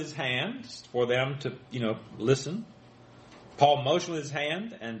motioned with his hands for them to, listen. Paul motioned with his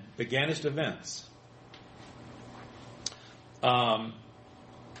hand and began his defense.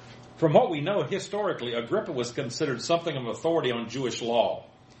 From what we know historically, Agrippa was considered something of authority on Jewish law.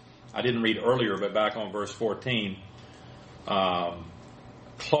 I didn't read earlier, but back on verse 14,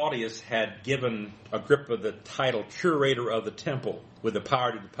 Claudius had given Agrippa the title curator of the temple with the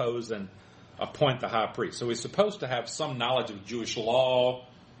power to depose and appoint the high priest. So he's supposed to have some knowledge of Jewish law.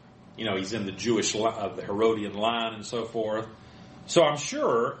 You know, he's in the the Herodian line and so forth. So I'm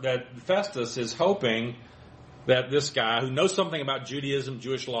sure that Festus is hoping that this guy who knows something about Judaism,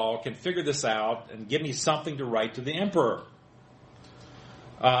 Jewish law, can figure this out and give me something to write to the emperor.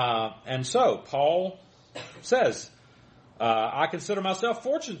 And so Paul says, I consider myself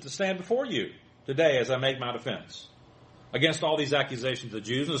fortunate to stand before you today as I make my defense against all these accusations of the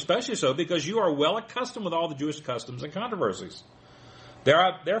Jews, and especially so because you are well accustomed with all the Jewish customs and controversies.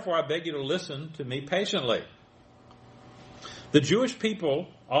 Therefore, I beg you to listen to me patiently. The Jewish people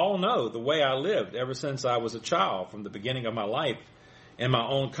all know the way I lived ever since I was a child, from the beginning of my life in my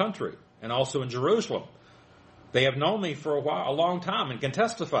own country and also in Jerusalem. They have known me for a long time, and can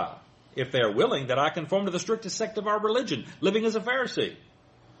testify, if they are willing, that I conform to the strictest sect of our religion, living as a Pharisee.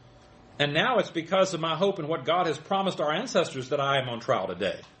 And now it's because of my hope in what God has promised our ancestors that I am on trial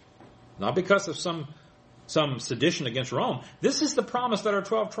today. Not because of some sedition against Rome. This is the promise that our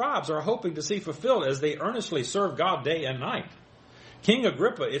 12 tribes are hoping to see fulfilled as they earnestly serve God day and night. King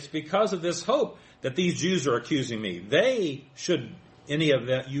Agrippa, it's because of this hope that these Jews are accusing me. Why should any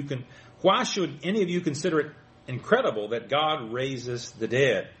of you consider it incredible that God raises the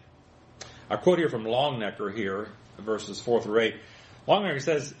dead? I quote here from Longnecker here, verses 4 through 8. Longnecker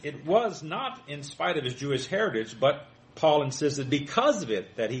says, it was not in spite of his Jewish heritage, but Paul insisted because of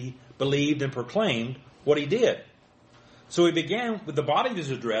it that he believed and proclaimed what he did. So he began with the body of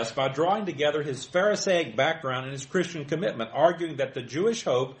his address by drawing together his Pharisaic background and his Christian commitment, arguing that the Jewish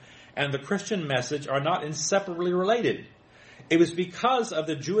hope and the Christian message are not inseparably related. It was because of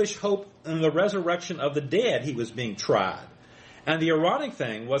the Jewish hope in the resurrection of the dead he was being tried. And the ironic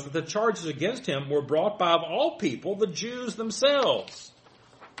thing was that the charges against him were brought by, of all people, the Jews themselves.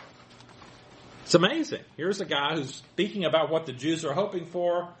 It's amazing. Here's a guy who's speaking about what the Jews are hoping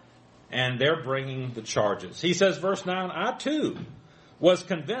for, and they're bringing the charges. He says, verse 9, I too was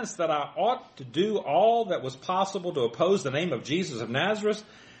convinced that I ought to do all that was possible to oppose the name of Jesus of Nazareth,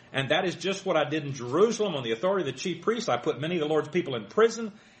 and that is just what I did in Jerusalem. On the authority of the chief priests, I put many of the Lord's people in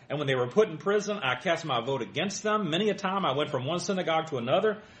prison, and when they were put in prison, I cast my vote against them. Many a time I went from one synagogue to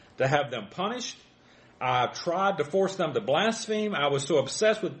another to have them punished. I tried to force them to blaspheme. I was so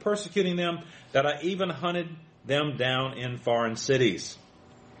obsessed with persecuting them that I even hunted them down in foreign cities.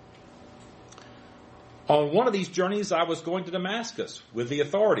 On one of these journeys, I was going to Damascus with the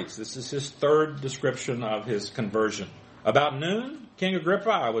authorities. This is his third description of his conversion. About noon, King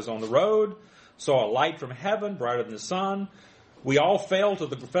Agrippa, I was on the road, saw a light from heaven, brighter than the sun. We all fell to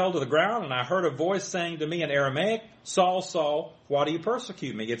the ground, and I heard a voice saying to me in Aramaic, Saul, Saul, why do you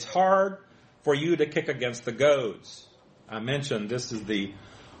persecute me? It's hard for you to kick against the goads. I mentioned this is the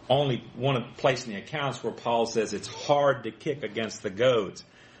only one place in the accounts where Paul says it's hard to kick against the goads.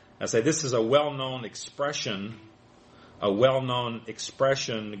 I say this is a well-known expression,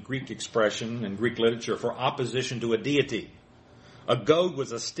 Greek expression in Greek literature for opposition to a deity. A goad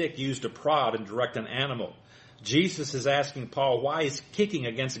was a stick used to prod and direct an animal. Jesus is asking Paul why he's kicking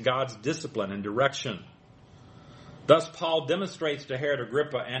against God's discipline and direction. Thus, Paul demonstrates to Herod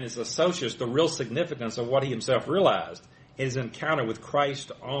Agrippa and his associates the real significance of what he himself realized in his encounter with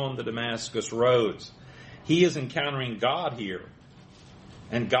Christ on the Damascus roads. He is encountering God here.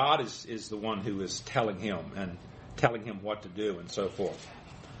 And God is the one who is telling him what to do and so forth.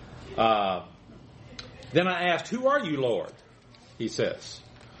 Then I asked, who are you, Lord? He says.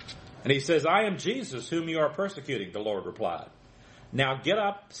 And he says, I am Jesus whom you are persecuting, the Lord replied. Now get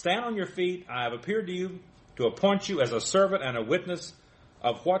up, stand on your feet. I have appeared to you to appoint you as a servant and a witness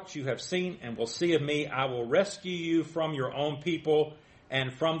of what you have seen and will see of me. I will rescue you from your own people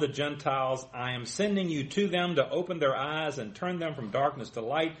and from the Gentiles. I am sending you to them to open their eyes and turn them from darkness to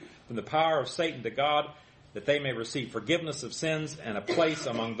light, from the power of Satan to God, that they may receive forgiveness of sins and a place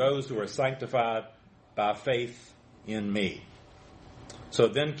among those who are sanctified by faith in me. So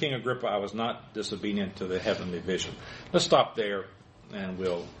then, King Agrippa, I was not disobedient to the heavenly vision. Let's stop there, and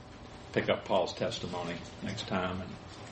we'll pick up Paul's testimony next time.